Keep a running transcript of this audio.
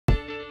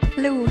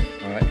Hello.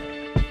 Alright.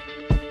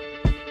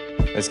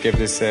 Let's give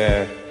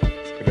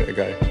it a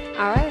go.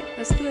 Alright,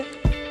 let's do it.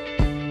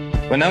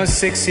 When I was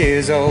 6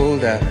 years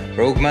old, I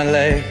broke my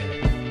leg.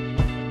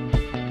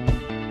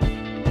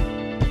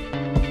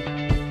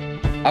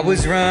 I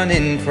was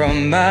running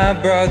from my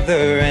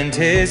brother and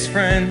his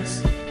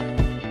friends,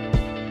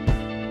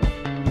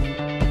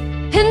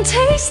 And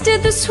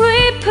tasted the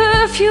sweet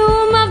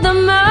perfume of the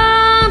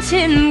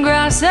mountain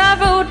grass I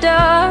rode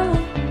down.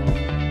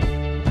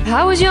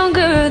 I was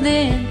younger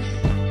then.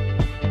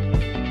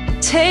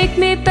 Take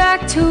me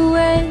back to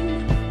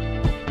when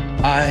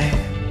I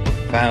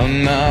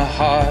found my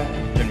heart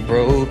and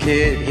broke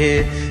it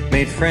here,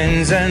 made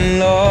friends and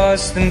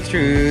lost them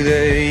through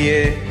the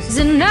years.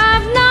 And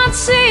I've not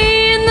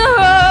seen the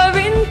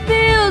roaring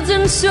fields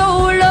in so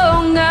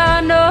long.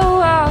 I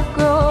know I've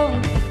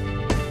grown,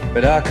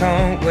 but I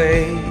can't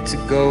wait to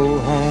go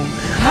home.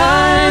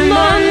 I'm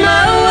on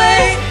my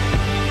way,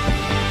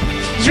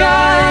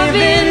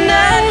 driving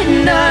at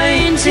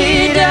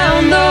 90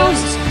 down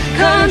those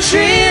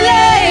country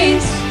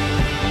lanes,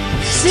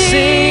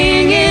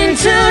 singing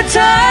to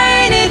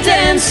Tiny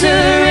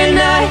Dancer, and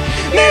I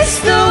miss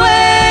the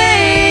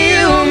way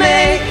you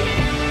make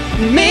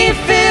me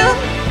feel.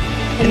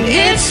 And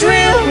it's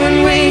real when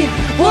we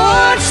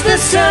watch the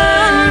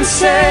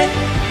sunset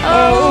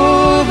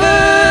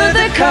over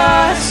the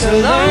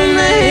castle on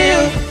the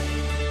hill.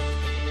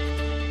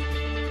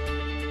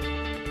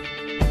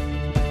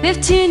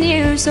 15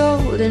 years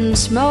old and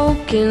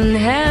smoking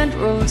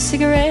hand-rolled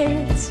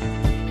cigarettes,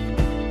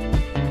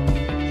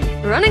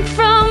 running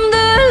from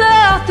the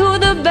law through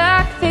the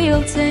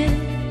backfields and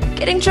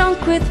getting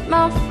drunk with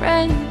my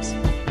friends.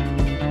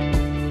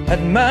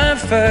 Had my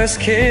first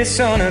kiss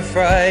on a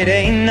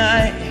Friday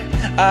night.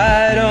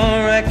 I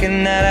don't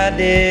reckon that I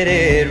did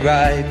it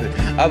right, but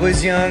I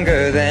was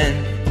younger then.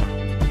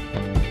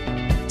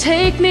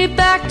 Take me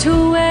back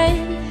to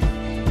when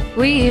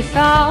we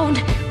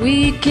found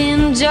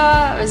weekend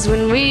jars.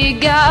 When we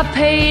got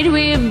paid,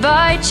 we'd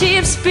buy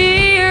cheap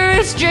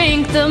spears,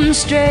 drink them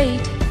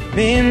straight.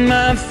 Me and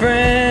my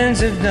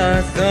friends have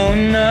not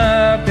thrown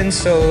up in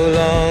so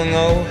long.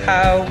 Oh,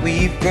 how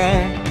we've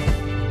grown.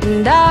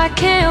 And I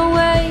can't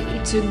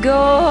wait to go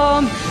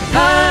home.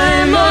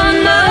 I'm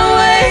on my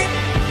way,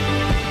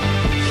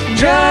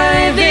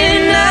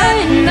 driving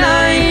at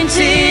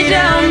 90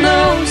 down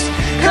those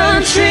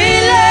country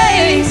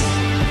lanes,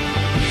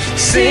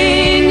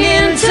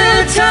 singing to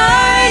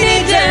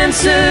Tiny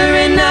Dancer,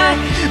 and I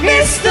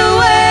miss the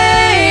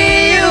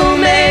way you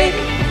make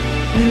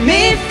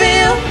me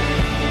feel.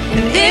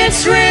 And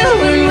it's real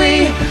when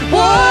we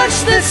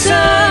watch the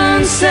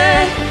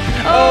sunset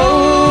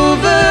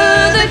over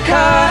the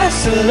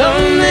castle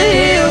on the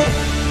hill.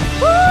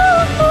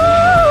 Ooh,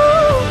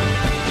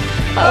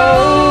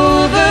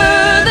 over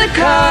the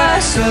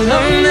castle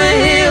on the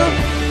hill.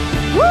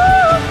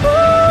 Ooh,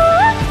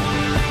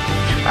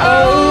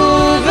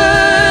 over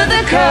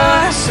the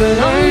castle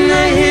on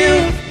the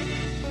hill.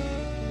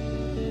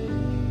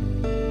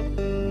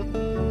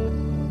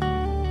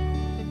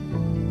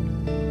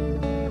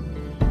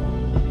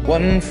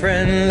 One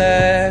friend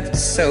left to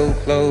sell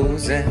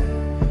clothes, and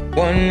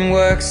one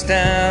works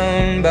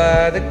down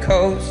by the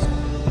coast.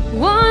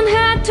 One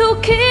had 2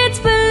 kids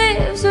but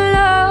lives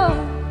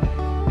alone.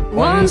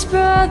 One's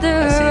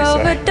brother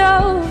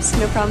overdosed.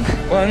 No problem.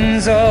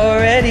 One's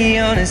already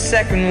on his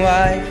second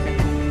wife.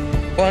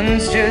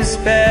 One's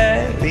just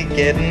barely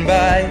getting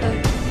by.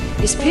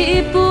 These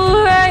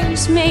people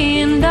raise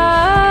me, and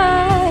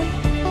I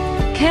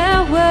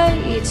can't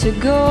wait to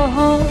go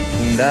home.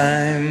 And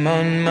I'm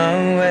on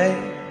my way.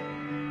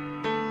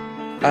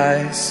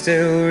 I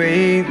still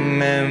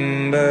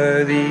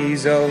remember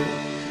these old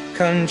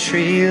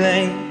country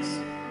lanes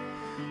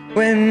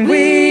when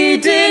we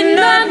did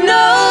not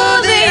know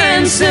the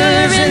answer.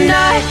 And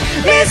I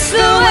miss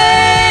the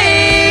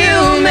way you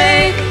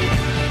make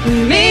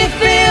me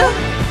feel.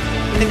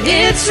 And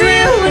it's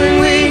real when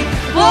we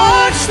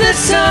watch the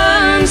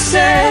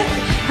sunset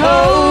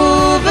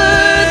over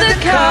the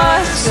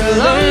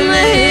castle on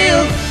the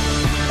hill.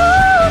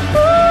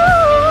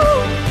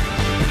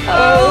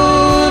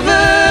 Over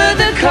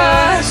the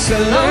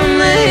castle on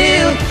the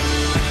hill.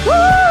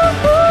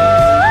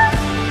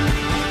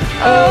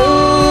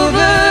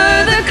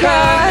 Over the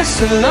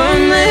castle on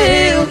the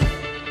hill.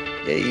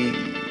 Yay.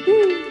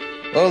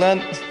 Well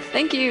done.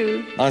 Thank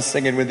you. Nice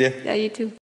singing with you. Yeah, you too.